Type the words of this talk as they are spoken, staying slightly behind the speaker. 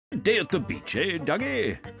Good day at the beach, eh,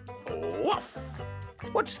 Duggee? Woof!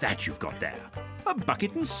 What's that you've got there? A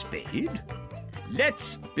bucket and spade?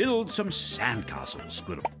 Let's build some sandcastles,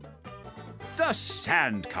 Squirrel. The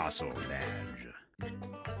Sandcastle badge.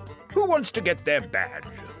 Who wants to get their badge?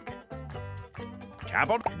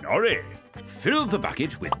 Tap on Norrie. Fill the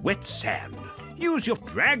bucket with wet sand.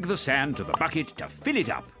 Drag the sand to the bucket to fill it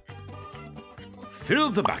up.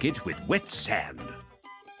 Fill the bucket with wet sand.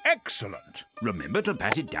 Excellent. Remember to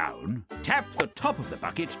pat it down. Tap the top of the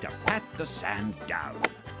bucket to pat the sand down.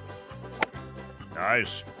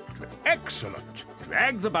 Nice. Excellent.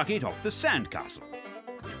 Drag the bucket off the sandcastle.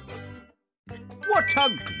 What a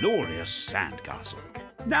glorious sandcastle.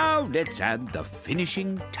 Now let's add the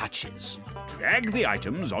finishing touches. Drag the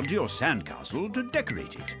items onto your sandcastle to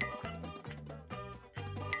decorate it.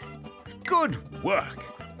 Good work.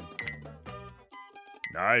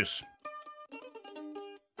 Nice.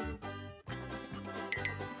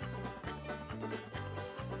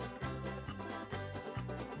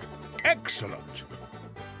 Excellent.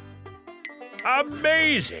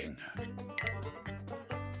 Amazing.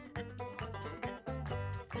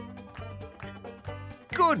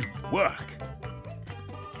 Good work.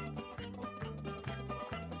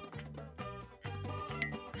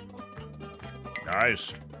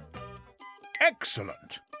 Nice.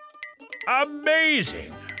 Excellent.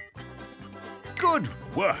 Amazing. Good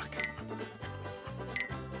work.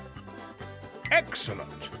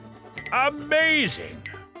 Excellent. Amazing.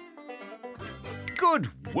 Good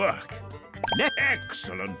work.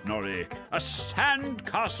 Excellent, Norrie. A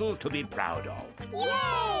sandcastle to be proud of.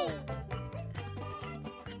 Yay!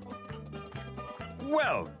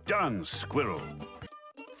 Well done, Squirrel.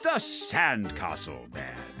 The Sandcastle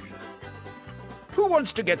badge. Who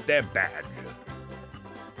wants to get their badge?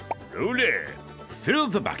 Roly. Fill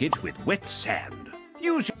the bucket with wet sand.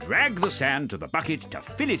 Drag the sand to the bucket to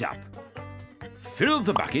fill it up. Fill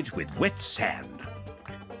the bucket with wet sand.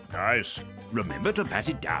 Nice. Remember to pat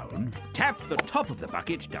it down. Tap the top of the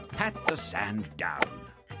bucket to pat the sand down.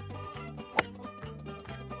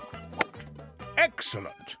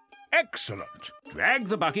 Excellent. Excellent. Drag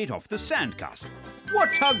the bucket off the sandcastle. What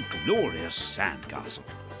a glorious sandcastle.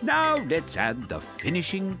 Now let's add the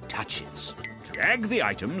finishing touches. Drag the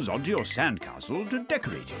items onto your sandcastle to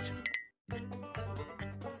decorate it.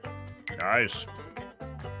 Nice.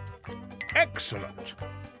 Excellent.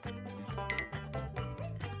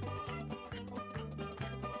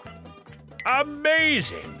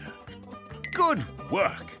 Amazing. Good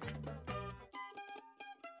work.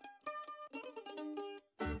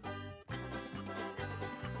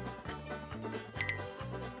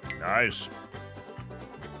 Nice.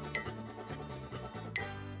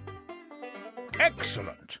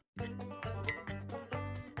 Excellent.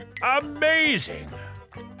 Amazing.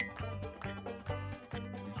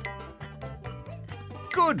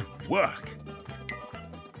 Good work.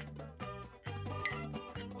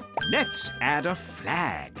 Let's add a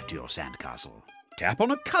flag to your sandcastle. Tap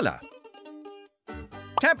on a colour.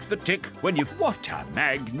 Tap the tick when you've... What a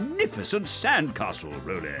magnificent sandcastle,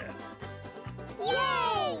 Roly.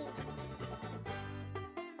 Yay!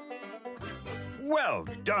 Well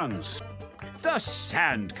done, the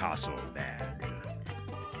Sandcastle badge.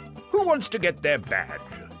 Who wants to get their badge?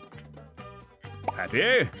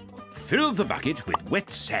 Happy? Fill the bucket with wet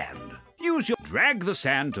sand. Drag the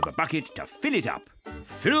sand to the bucket to fill it up.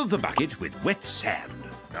 Fill the bucket with wet sand.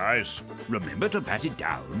 Nice. Remember to pat it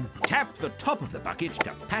down. Tap the top of the bucket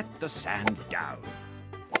to pat the sand down.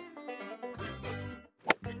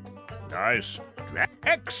 Nice.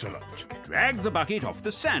 Excellent. Drag the bucket off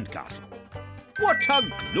the sandcastle. What a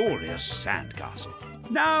glorious sandcastle.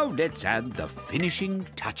 Now let's add the finishing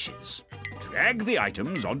touches. Drag the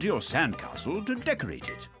items onto your sandcastle to decorate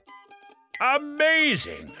it.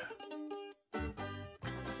 Amazing!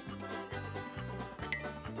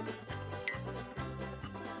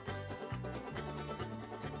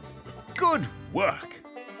 Good work.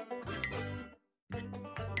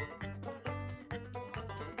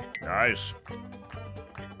 Nice.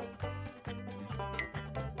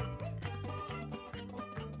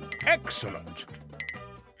 Excellent.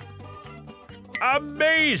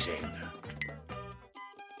 Amazing.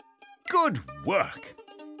 Good work.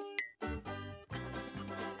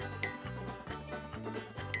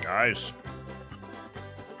 Nice.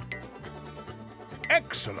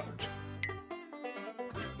 Excellent.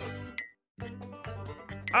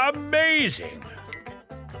 Amazing.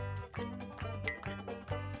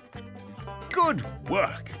 Good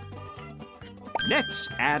work. Let's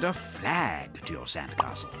add a flag to your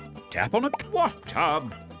sandcastle. Tap on it. What a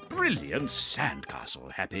brilliant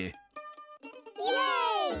sandcastle, Happy.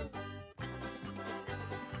 Yay!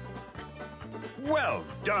 Well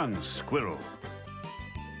done, Squirrel.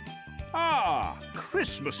 Ah,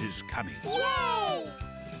 Christmas is coming. Yay!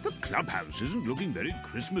 The clubhouse isn't looking very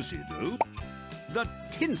Christmassy, though. The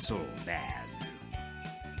Tinsel badge.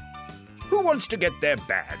 Who wants to get their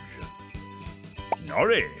badge?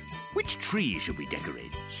 Norrie, which tree should we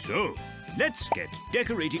decorate? So, let's get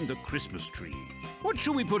decorating the Christmas tree. What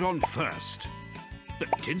shall we put on first? The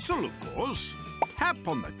tinsel, of course. Tap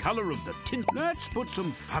on the colour of the tinsel. Let's put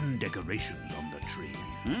some fun decorations on the tree.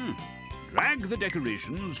 Drag the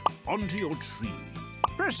decorations onto your tree.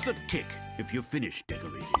 Press the tick if you've finished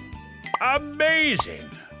decorating. Amazing!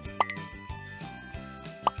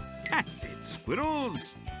 That's it,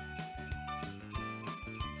 squirrels.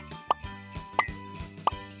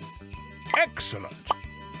 Excellent!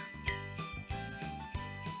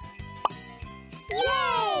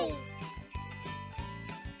 Yay!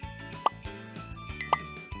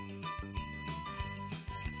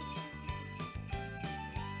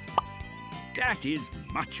 That is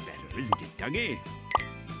much better, isn't it, Duggee?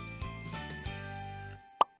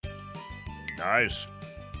 Nice.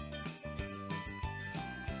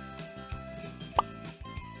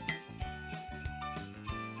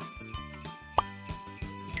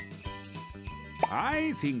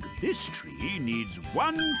 I think this tree needs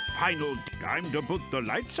one final time to put the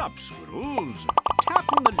lights up, squirrels. Tap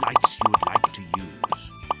on the lights you would like to use.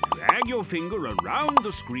 Drag your finger around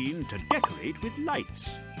the screen to decorate with lights.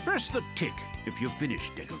 Press the tick if you've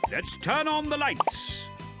finished decorating. Let's turn on the lights.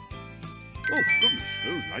 Oh, goodness,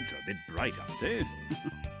 those lights are a bit bright, aren't they?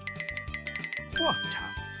 What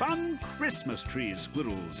a fun Christmas tree,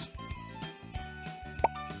 squirrels.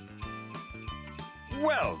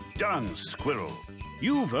 Well done, Squirrel.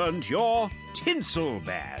 You've earned your Tinsel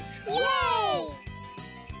badge. Yay!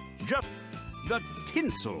 The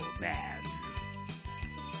Tinsel badge.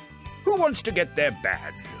 Who wants to get their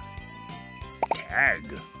badge? Tag.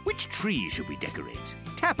 Which tree should we decorate?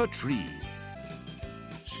 Tap a tree.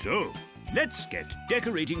 So, let's get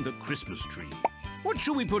decorating the Christmas tree. What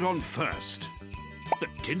shall we put on first? The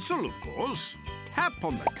tinsel, of course. Tap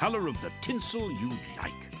on the colour of the tinsel you'd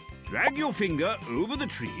like. Drag your finger over the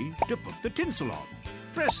tree to put the tinsel on.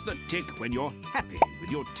 Press the tick when you're happy with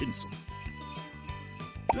your tinsel.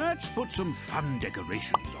 Let's put some fun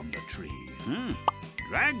decorations on the tree.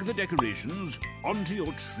 Drag the decorations onto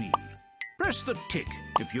your tree. Press the tick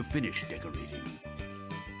if you've finished decorating.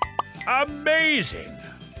 Amazing!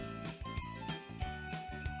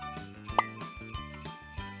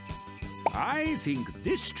 I think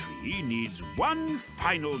this tree needs one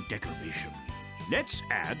final decoration. Let's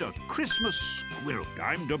add a Christmas squirrel.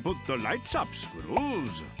 Time to put the lights up,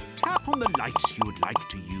 squirrels. Tap on the lights you would like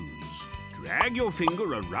to use. Drag your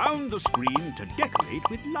finger around the screen to decorate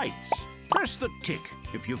with lights. Press the tick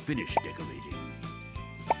if you've finished decorating.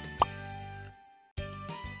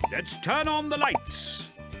 Let's turn on the lights.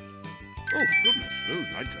 Oh, goodness, those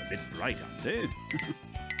lights are a bit bright, aren't they?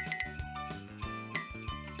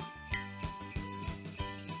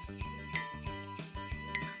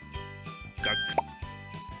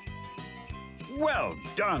 Well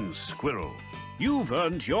done, Squirrel. You've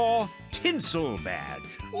earned your Tinsel badge.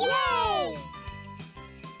 Yay!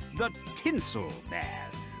 The Tinsel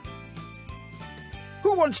badge.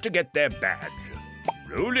 Who wants to get their badge?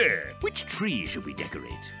 Roly. Which tree should we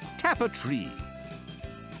decorate? Tap a tree.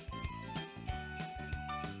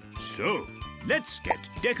 So, let's get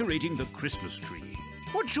decorating the Christmas tree.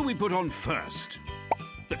 What shall we put on first?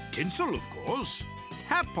 The tinsel, of course.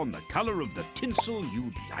 Tap on the colour of the tinsel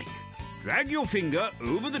you'd like. Drag your finger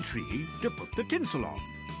over the tree to put the tinsel on.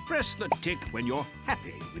 Press the tick when you're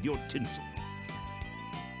happy with your tinsel.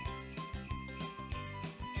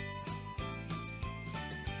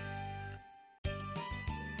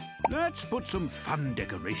 Let's put some fun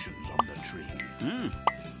decorations on the tree.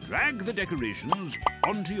 Drag the decorations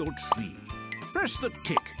onto your tree. Press the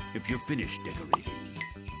tick if you've finished decorating.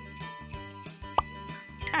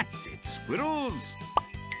 That's it, squirrels.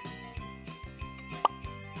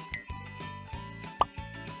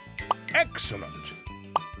 Excellent.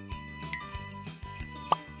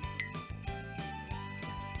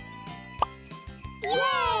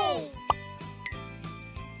 Yay!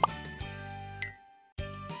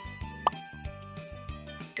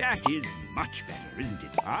 That is much better, isn't it?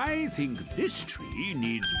 I think this tree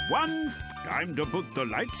needs one time to put the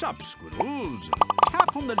lights up, squirrels.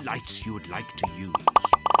 Tap on the lights you would like to use.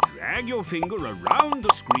 Drag your finger around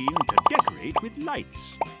the screen to decorate with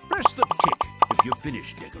lights. Press the tick if you've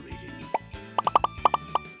finished decorating.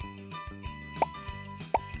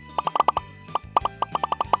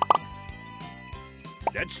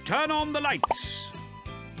 Let's turn on the lights.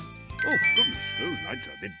 Oh, goodness, those lights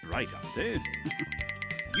are a bit bright, aren't they?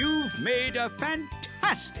 You've made a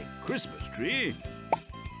fantastic Christmas tree.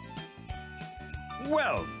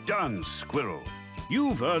 Well done, Squirrel.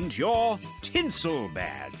 You've earned your Tinsel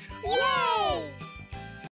badge. Yay!